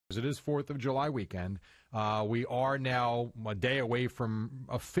It is 4th of July weekend. We are now a day away from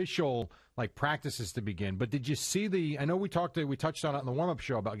official practices to begin. But did you see I know we touched on it in the warm-up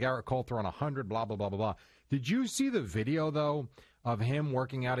show about Gerrit Cole throwing 100, blah, blah, blah, blah, blah. Did you see the video, though, of him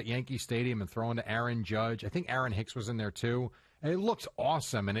working out at Yankee Stadium and throwing to Aaron Judge? I think Aaron Hicks was in there, too. And it looks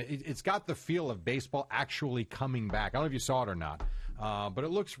awesome, and it's got the feel of baseball actually coming back. I don't know if you saw it or not, but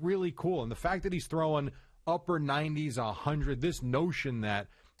it looks really cool. And the fact that he's throwing upper 90s, 100, this notion that,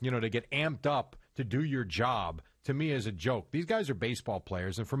 to get amped up to do your job, to me is a joke. These guys are baseball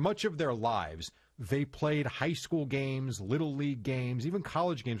players, and for much of their lives, they played high school games, little league games, even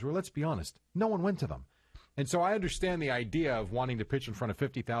college games where, let's be honest, no one went to them. And so I understand the idea of wanting to pitch in front of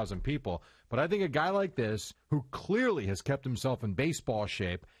 50,000 people, but I think a guy like this, who clearly has kept himself in baseball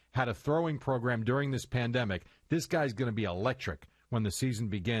shape, had a throwing program during this pandemic, this guy's going to be electric when the season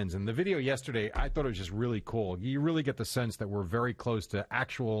begins. And the video yesterday, I thought it was just really cool. You really get the sense that we're very close to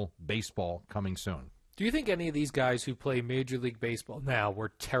actual baseball coming soon. Do you think any of these guys who play Major League Baseball now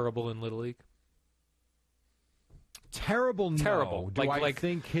were terrible in Little League? Terrible, no. Terrible. Do I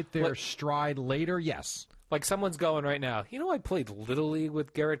think hit their stride later? Yes. Like someone's going right now, I played Little League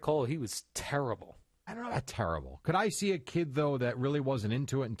with Gerrit Cole. He was terrible. I don't know about terrible. Could I see a kid, though, that really wasn't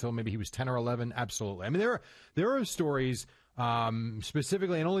into it until maybe he was 10 or 11? Absolutely. I mean, there are stories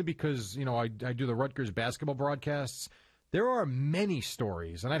specifically, and only because, I do the Rutgers basketball broadcasts. There are many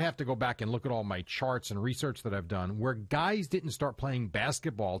stories, and I'd have to go back and look at all my charts and research that I've done, where guys didn't start playing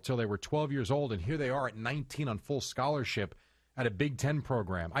basketball till they were 12 years old, and here they are at 19 on full scholarship at a Big Ten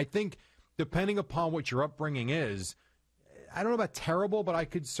program. I think, depending upon what your upbringing is, I don't know about terrible, but I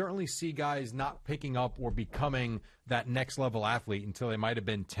could certainly see guys not picking up or becoming that next level athlete until they might have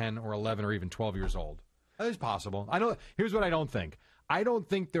been 10 or 11 or even 12 years old. That is possible. Here's what I don't think. I don't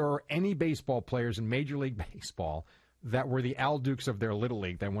think there are any baseball players in Major League Baseball that were the Al Dukes of their Little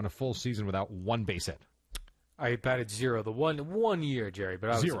League that went a full season without one base hit. I batted zero the one year, Jerry,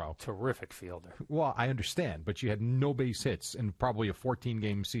 but I was zero. A terrific fielder. Well, I understand, but you had no base hits in probably a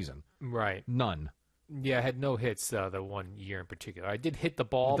 14-game season. Right. None. Yeah, I had no hits the 1 year in particular. I did hit the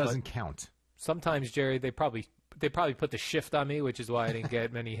ball. It doesn't count. Sometimes, Jerry, they probably put the shift on me, which is why I didn't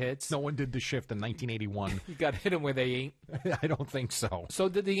get many hits. No one did the shift in 1981. You got to hit them where they ain't. I don't think so. So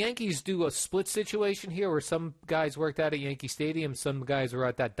did the Yankees do a split situation here where some guys worked out at Yankee Stadium, some guys were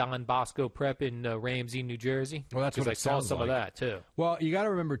at that Don Bosco prep in Ramsey, New Jersey? Well, that's what I saw some like. of that, too. Well, you got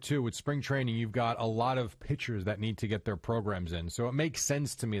to remember, too, with spring training, you've got a lot of pitchers that need to get their programs in. So it makes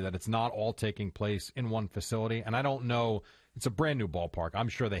sense to me that it's not all taking place in one facility. And I don't know. It's a brand-new ballpark. I'm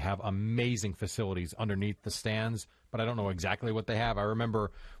sure they have amazing facilities underneath the stands, but I don't know exactly what they have. I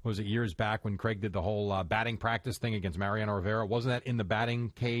remember, was it years back when Craig did the whole batting practice thing against Mariano Rivera? Wasn't that in the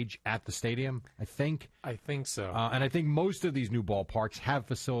batting cage at the stadium, I think? I think so. And I think most of these new ballparks have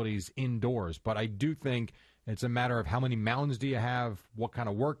facilities indoors, but I do think it's a matter of how many mounds do you have, what kind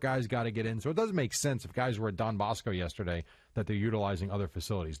of work guys got to get in. So it does make sense if guys were at Don Bosco yesterday that they're utilizing other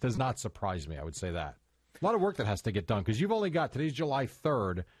facilities. Does not surprise me, I would say that. A lot of work that has to get done because you've only got, today's July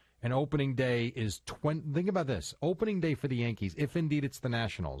 3rd, and opening day is, think about this, opening day for the Yankees, if indeed it's the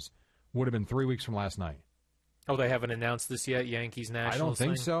Nationals, would have been 3 weeks from last night. Oh, they haven't announced this yet, Yankees Nationals? I don't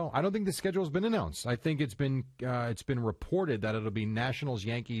think so. I don't think the schedule has been announced. I think it's been reported that it'll be Nationals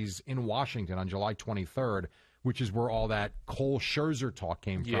Yankees in Washington on July 23rd, which is where all that Cole Scherzer talk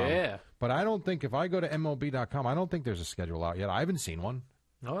came from. Yeah. But I don't think, if I go to MLB.com, I don't think there's a schedule out yet. I haven't seen one.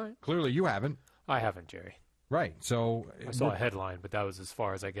 All right. Clearly you haven't. I haven't, Jerry. Right. So I saw a headline, but that was as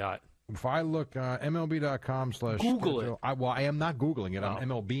far as I got. If I look MLB.com/ Google it. I am not Googling it. I'm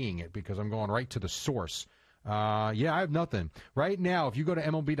MLBing it because I'm going right to the source. I have nothing. Right now, if you go to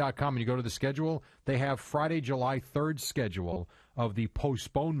MLB.com and you go to the schedule, they have Friday, July 3rd schedule of the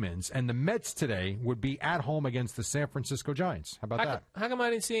postponements. And the Mets today would be at home against the San Francisco Giants. How about that? How come I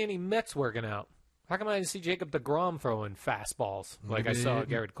didn't see any Mets working out? How come I didn't see Jacob deGrom throwing fastballs like I saw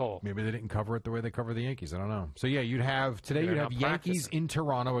Gerrit Cole? Maybe they didn't cover it the way they cover the Yankees. I don't know. So, yeah, you'd have Yankees in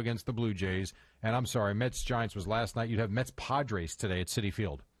Toronto against the Blue Jays. And I'm sorry, Mets-Giants was last night. You'd have Mets-Padres today at Citi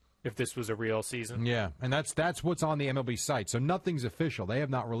Field. If this was a real season? Yeah, and that's what's on the MLB site. So nothing's official. They have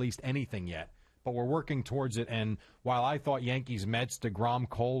not released anything yet. But we're working towards it. And while I thought Yankees-Mets, deGrom,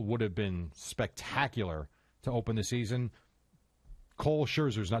 Cole would have been spectacular to open the season, Cole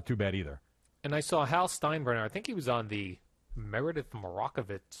Scherzer's not too bad either. And I saw Hal Steinbrenner. I think he was on the Meredith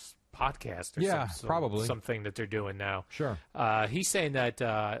Marakovitz podcast or probably something that they're doing now. Sure. He's saying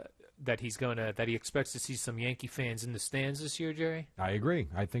that he expects to see some Yankee fans in the stands this year, Jerry. I agree.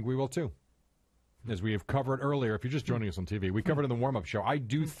 I think we will too. As we have covered earlier, if you're just joining us on TV, we covered in the warm-up show. I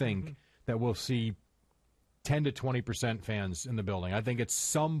do think that we'll see 10 to 20% fans in the building. I think at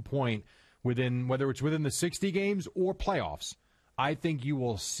some point whether it's within the 60 games or playoffs, I think you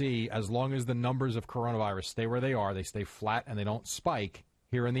will see, as long as the numbers of coronavirus stay where they are, they stay flat and they don't spike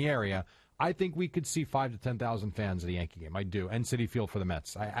here in the area, I think we could see 5,000 to 10,000 fans at the Yankee game. I do. And Citi Field for the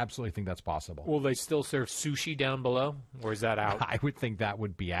Mets. I absolutely think that's possible. Will they still serve sushi down below, or is that out? I would think that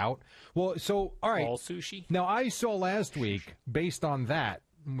would be out. Well, so, all right. All sushi? Now, I saw last week, based on that,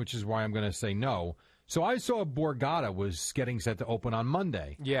 which is why I'm going to say no. So I saw Borgata was getting set to open on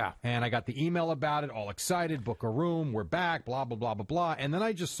Monday. Yeah. And I got the email about it, all excited, book a room, we're back, blah, blah, blah, blah, blah. And then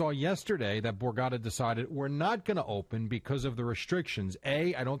I just saw yesterday that Borgata decided we're not going to open because of the restrictions.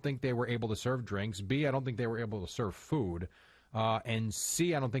 A, I don't think they were able to serve drinks. B, I don't think they were able to serve food. And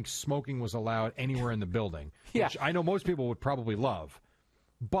C, I don't think smoking was allowed anywhere in the building, which I know most people would probably love.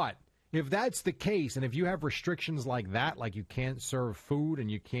 But if that's the case, and if you have restrictions like that, like you can't serve food and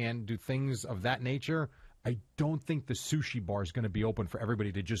you can't do things of that nature, I don't think the sushi bar is going to be open for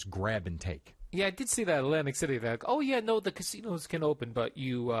everybody to just grab and take. Yeah, I did see that Atlantic City. They're like, oh, yeah, no, the casinos can open, but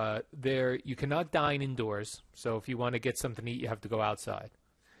you cannot dine indoors. So if you want to get something to eat, you have to go outside.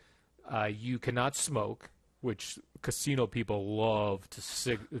 You cannot smoke, which casino people love to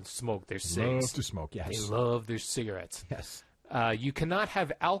smoke their cigs. Love to smoke, yes. They love their cigarettes. Yes. You cannot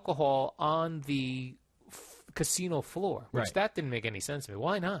have alcohol on the casino floor, which that didn't make any sense to me.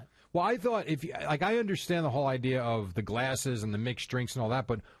 Why not? Well, I thought I understand the whole idea of the glasses and the mixed drinks and all that,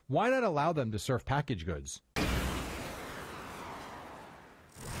 but why not allow them to serve packaged goods?